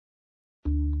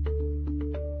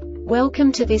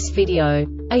Welcome to this video.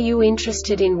 Are you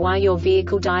interested in why your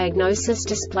vehicle diagnosis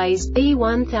displays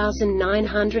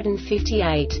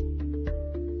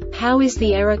B1958? How is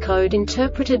the error code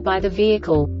interpreted by the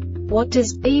vehicle? What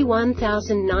does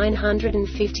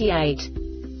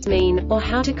B1958 mean, or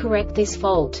how to correct this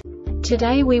fault?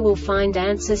 Today we will find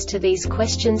answers to these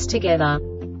questions together.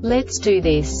 Let's do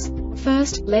this.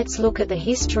 First, let's look at the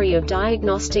history of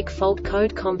diagnostic fault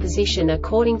code composition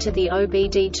according to the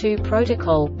OBD2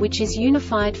 protocol, which is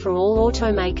unified for all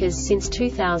automakers since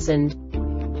 2000.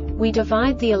 We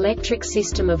divide the electric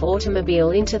system of automobile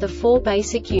into the four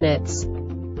basic units: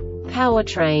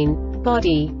 powertrain,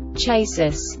 body,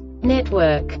 chassis,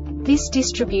 network. This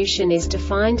distribution is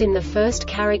defined in the first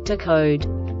character code.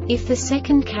 If the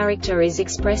second character is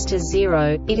expressed as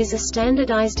 0, it is a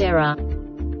standardized error.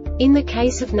 In the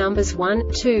case of numbers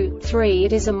 1, 2, 3,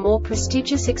 it is a more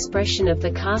prestigious expression of the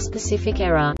car-specific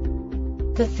error.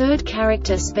 The third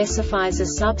character specifies a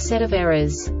subset of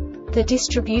errors. The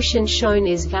distribution shown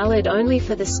is valid only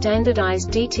for the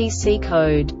standardized DTC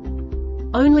code.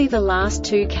 Only the last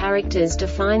two characters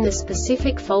define the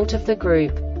specific fault of the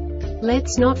group.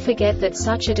 Let's not forget that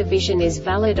such a division is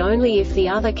valid only if the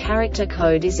other character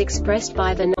code is expressed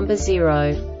by the number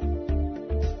 0.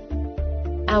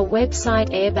 Our website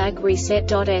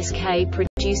airbagreset.sk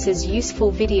produces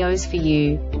useful videos for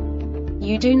you.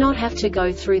 You do not have to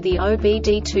go through the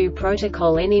OBD2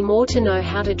 protocol anymore to know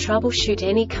how to troubleshoot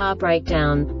any car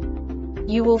breakdown.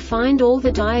 You will find all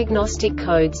the diagnostic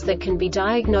codes that can be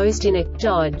diagnosed in a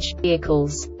Dodge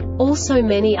vehicles. Also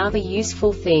many other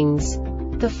useful things.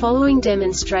 The following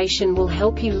demonstration will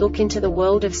help you look into the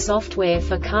world of software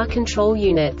for car control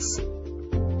units.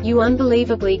 You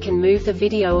unbelievably can move the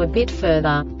video a bit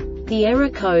further. The error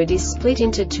code is split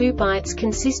into 2 bytes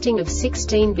consisting of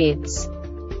 16 bits.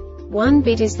 1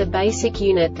 bit is the basic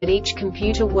unit that each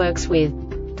computer works with.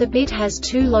 The bit has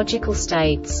 2 logical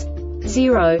states: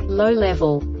 0, low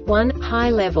level, 1,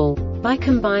 high level. By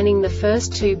combining the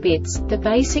first 2 bits, the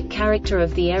basic character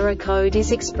of the error code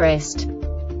is expressed.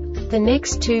 The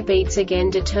next 2 beats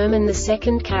again determine the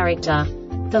second character.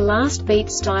 The last beat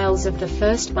styles of the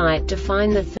first byte define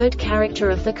the third character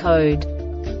of the code.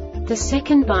 The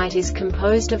second byte is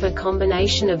composed of a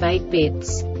combination of 8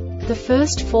 bits. The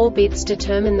first 4 bits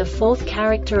determine the fourth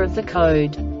character of the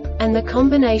code. And the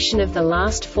combination of the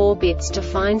last 4 bits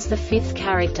defines the fifth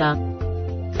character.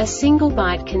 A single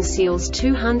byte conceals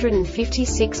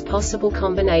 256 possible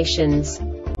combinations.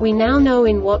 We now know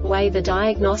in what way the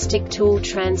diagnostic tool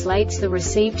translates the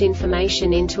received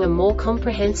information into a more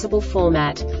comprehensible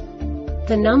format.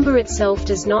 The number itself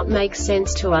does not make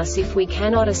sense to us if we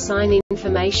cannot assign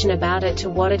information about it to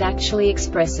what it actually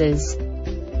expresses.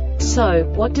 So,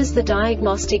 what does the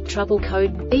diagnostic trouble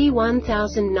code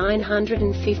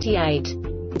B1958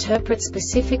 interpret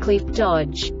specifically for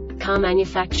Dodge car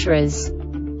manufacturers?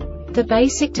 The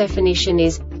basic definition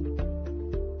is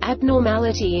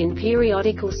abnormality in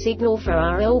periodical signal for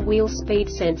RL wheel speed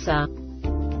sensor.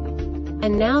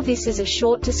 And now this is a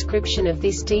short description of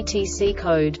this DTC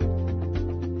code.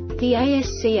 The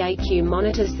ASC-ECU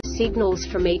monitors the signals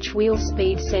from each wheel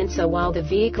speed sensor while the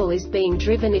vehicle is being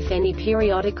driven. If any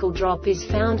periodical drop is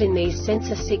found in these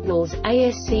sensor signals,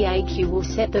 ASC-ECU will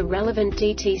set the relevant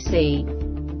DTC.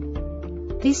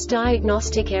 This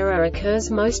diagnostic error occurs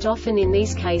most often in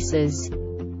these cases: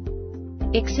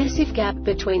 excessive gap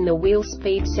between the wheel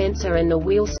speed sensor and the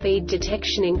wheel speed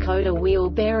detection encoder, wheel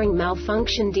bearing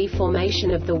malfunction,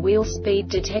 deformation of the wheel speed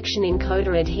detection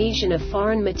encoder, adhesion of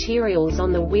foreign materials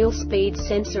on the wheel speed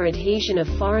sensor, adhesion of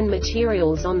foreign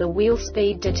materials on the wheel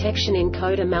speed detection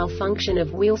encoder, malfunction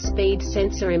of wheel speed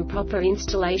sensor, improper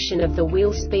installation of the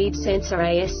wheel speed sensor,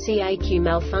 ASC-ECU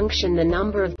malfunction, the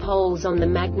number of poles on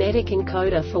the magnetic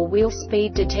encoder for wheel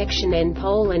speed detection, N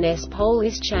pole and S pole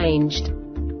is changed.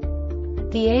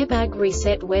 The Airbag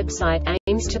Reset website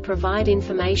aims to provide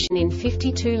information in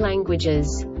 52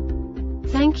 languages.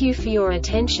 Thank you for your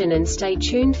attention and stay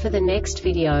tuned for the next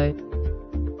video.